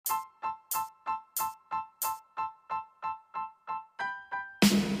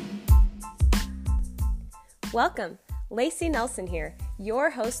Welcome. Lacey Nelson here, your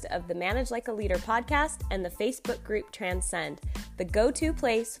host of the Manage Like a Leader podcast and the Facebook group Transcend, the go-to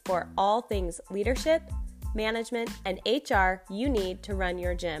place for all things leadership, management, and HR you need to run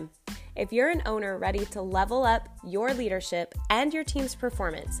your gym. If you're an owner ready to level up your leadership and your team's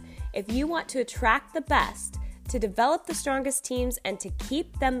performance, if you want to attract the best, to develop the strongest teams, and to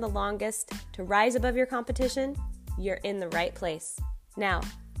keep them the longest, to rise above your competition, you're in the right place. Now,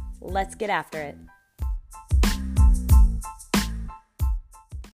 let's get after it.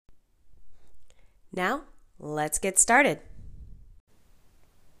 Now, let's get started.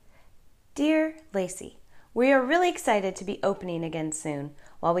 Dear Lacey, we are really excited to be opening again soon.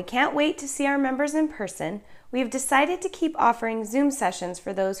 While we can't wait to see our members in person, we have decided to keep offering Zoom sessions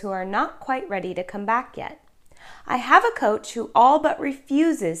for those who are not quite ready to come back yet. I have a coach who all but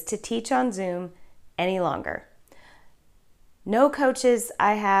refuses to teach on Zoom any longer. No coaches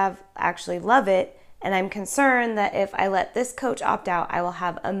I have actually love it, and I'm concerned that if I let this coach opt out, I will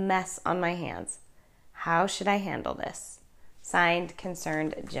have a mess on my hands. How should I handle this? Signed,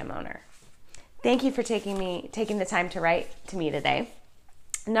 Concerned Gym Owner. Thank you for taking the time to write to me today.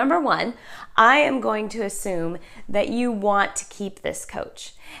 Number one, I am going to assume that you want to keep this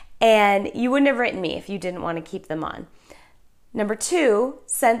coach, and you wouldn't have written me if you didn't want to keep them on. Number two,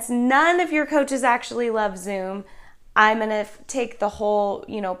 since none of your coaches actually love Zoom, I'm going to take the whole,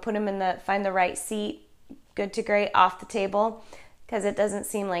 put them in find the right seat, good to great, off the table, because it doesn't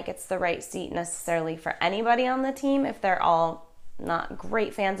seem like it's the right seat necessarily for anybody on the team if they're all not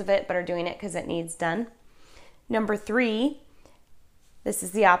great fans of it but are doing it because it needs done. Number three, this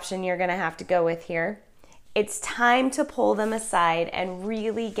is the option you're going to have to go with here. It's time to pull them aside and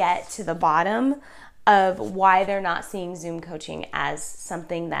really get to the bottom of why they're not seeing Zoom coaching as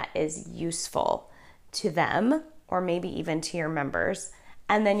something that is useful to them or maybe even to your members.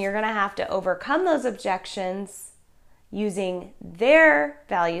 And then you're going to have to overcome those objections using their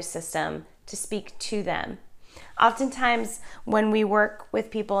value system to speak to them. Oftentimes, when we work with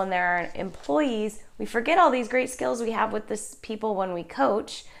people and they're employees, we forget all these great skills we have with this people when we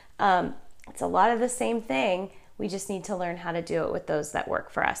coach. It's a lot of the same thing. We just need to learn how to do it with those that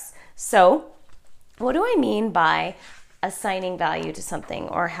work for us. So, what do I mean by assigning value to something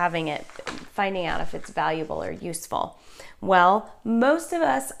or finding out if it's valuable or useful? Well, most of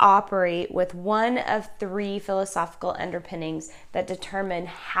us operate with one of three philosophical underpinnings that determine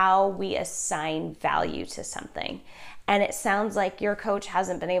how we assign value to something. And it sounds like your coach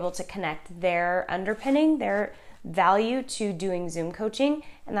hasn't been able to connect their underpinning, their value to doing Zoom coaching,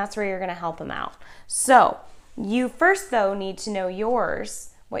 and that's where you're going to help them out. So you first, though, need to know yours,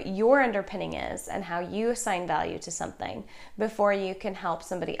 what your underpinning is and how you assign value to something before you can help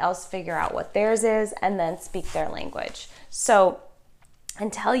somebody else figure out what theirs is and then speak their language. So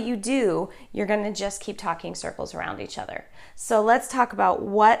until you do, you're going to just keep talking circles around each other. So let's talk about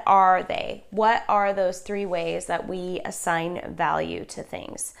what are they? What are those three ways that we assign value to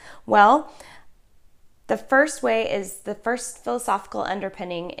things? Well, the first philosophical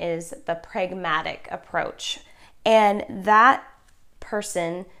underpinning is the pragmatic approach. And that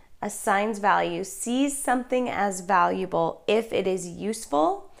person assigns value, sees something as valuable if it is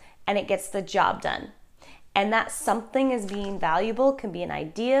useful and it gets the job done. And that something as being valuable can be an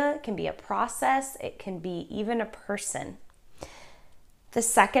idea, it can be a process, it can be even a person. The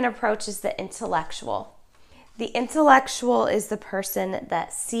second approach is the intellectual. The intellectual is the person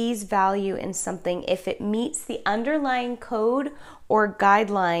that sees value in something if it meets the underlying code or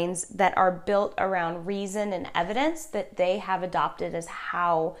guidelines that are built around reason and evidence that they have adopted as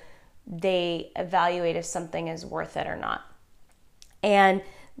how they evaluate if something is worth it or not. And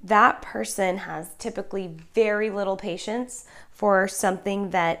that person has typically very little patience for something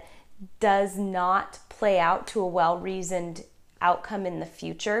that does not play out to a well-reasoned outcome in the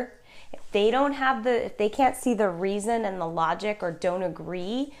future. If they can't see the reason and the logic or don't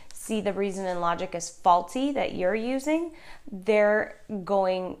agree, see the reason and logic as faulty that you're using, they're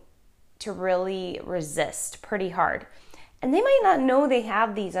going to really resist pretty hard. And they might not know they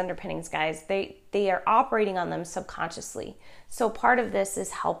have these underpinnings, guys. They are operating on them subconsciously. So part of this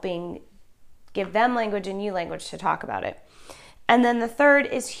is helping give them language and you language to talk about it. And then the third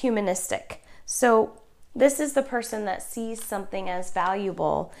is humanistic. So this is the person that sees something as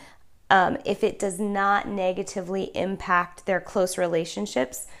valuable if it does not negatively impact their close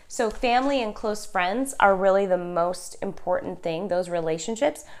relationships. So family and close friends are really the most important thing. Those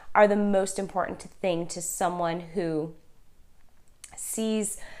relationships are the most important thing to someone who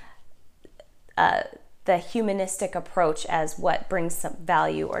sees the humanistic approach as what brings some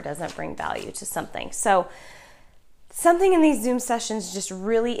value or doesn't bring value to something. So something in these Zoom sessions just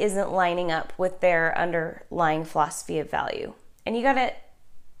really isn't lining up with their underlying philosophy of value. And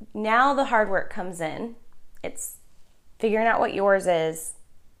now the hard work comes in. It's figuring out what yours is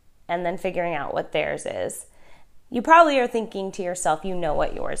and then figuring out what theirs is. You probably are thinking to yourself, you know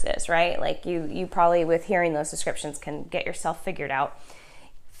what yours is, right? Like you probably, with hearing those descriptions, can get yourself figured out.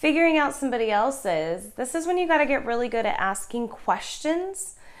 Figuring out somebody else's, this is when you got to get really good at asking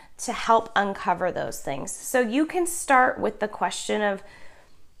questions to help uncover those things. So you can start with the question of,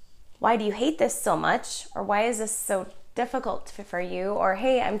 why do you hate this so much? Or why is this so difficult for you? Or,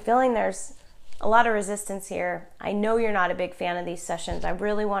 hey, I'm feeling there's a lot of resistance here. I know you're not a big fan of these sessions. I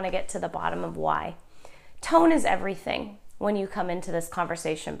really want to get to the bottom of why. Tone is everything when you come into this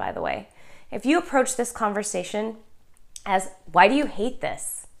conversation, by the way. If you approach this conversation as, why do you hate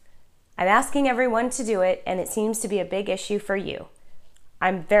this? I'm asking everyone to do it, and it seems to be a big issue for you.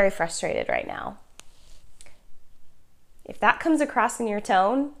 I'm very frustrated right now. If that comes across in your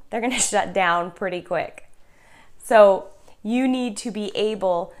tone, they're going to shut down pretty quick. So you need to be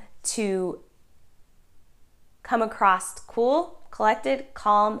able to come across cool, collected,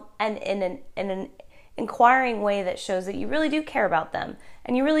 calm, and in an inquiring way that shows that you really do care about them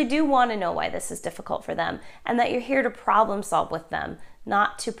and you really do want to know why this is difficult for them, and that you're here to problem solve with them,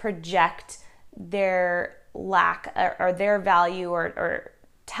 not to project their lack or their value or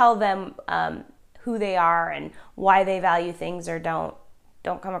tell them who they are and why they value things or don't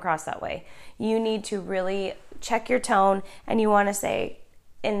come across that way. You need to really check your tone, and you want to say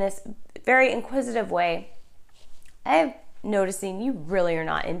in this very inquisitive way, I'm noticing you really are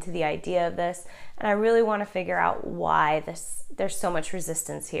not into the idea of this, and I really want to figure out why there's so much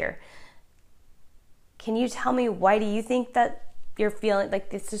resistance here. Can you tell me, why do you think that you're feeling like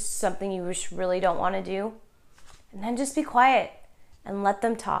this is something you really don't want to do? And then just be quiet and let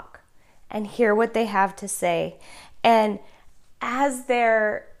them talk and hear what they have to say. And as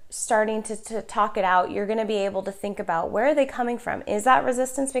they're starting to talk it out, you're going to be able to think about, where are they coming from? Is that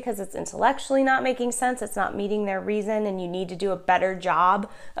resistance because it's intellectually not making sense? It's not meeting their reason and you need to do a better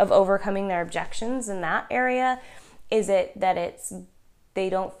job of overcoming their objections in that area? Is it that they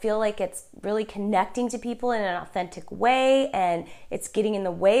don't feel like it's really connecting to people in an authentic way and it's getting in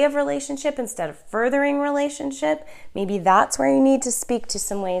the way of relationship instead of furthering relationship? Maybe that's where you need to speak to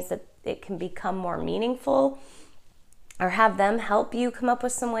some ways that it can become more meaningful, or have them help you come up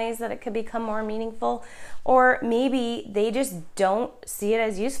with some ways that it could become more meaningful. Or maybe they just don't see it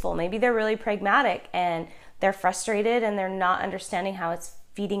as useful. Maybe they're really pragmatic and they're frustrated and they're not understanding how it's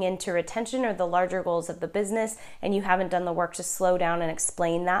feeding into retention or the larger goals of the business, and you haven't done the work to slow down and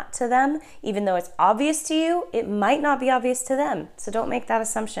explain that to them. Even though it's obvious to you, it might not be obvious to them. So don't make that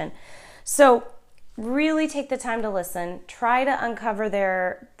assumption. So really take the time to listen, try to uncover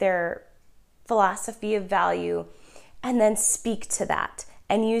their philosophy of value, and then speak to that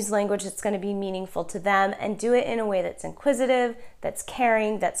and use language that's going to be meaningful to them, and do it in a way that's inquisitive, that's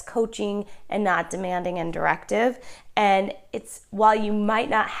caring, that's coaching, and not demanding and directive. And it's, while you might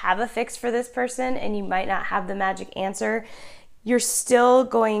not have a fix for this person and you might not have the magic answer, you're still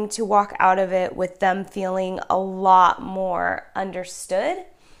going to walk out of it with them feeling a lot more understood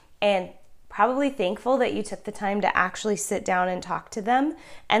and probably thankful that you took the time to actually sit down and talk to them.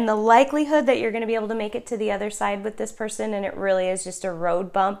 And the likelihood that you're going to be able to make it to the other side with this person, and it really is just a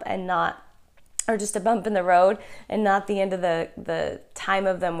road bump and not, or just a bump in the road and not the end of the time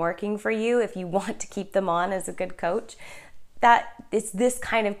of them working for you, if you want to keep them on as a good coach, that it's this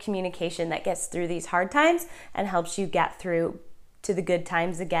kind of communication that gets through these hard times and helps you get through to the good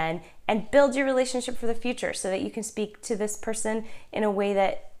times again and build your relationship for the future, so that you can speak to this person in a way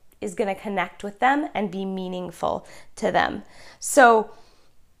that is going to connect with them and be meaningful to them. So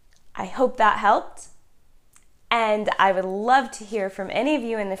I hope that helped. And I would love to hear from any of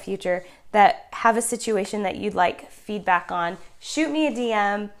you in the future that have a situation that you'd like feedback on. Shoot me a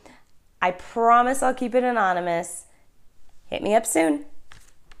DM. I promise I'll keep it anonymous. Hit me up soon.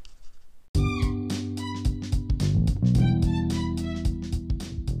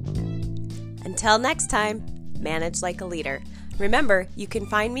 Until next time, manage like a leader. Remember, you can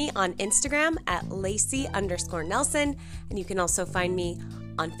find me on Instagram at Lacey_Nelson, and you can also find me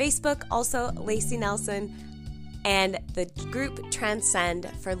on Facebook, also Lacey Nelson, and the group Transcend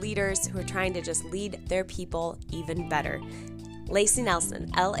for leaders who are trying to just lead their people even better. Lacey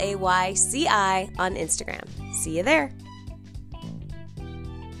Nelson, LAYCI on Instagram. See you there.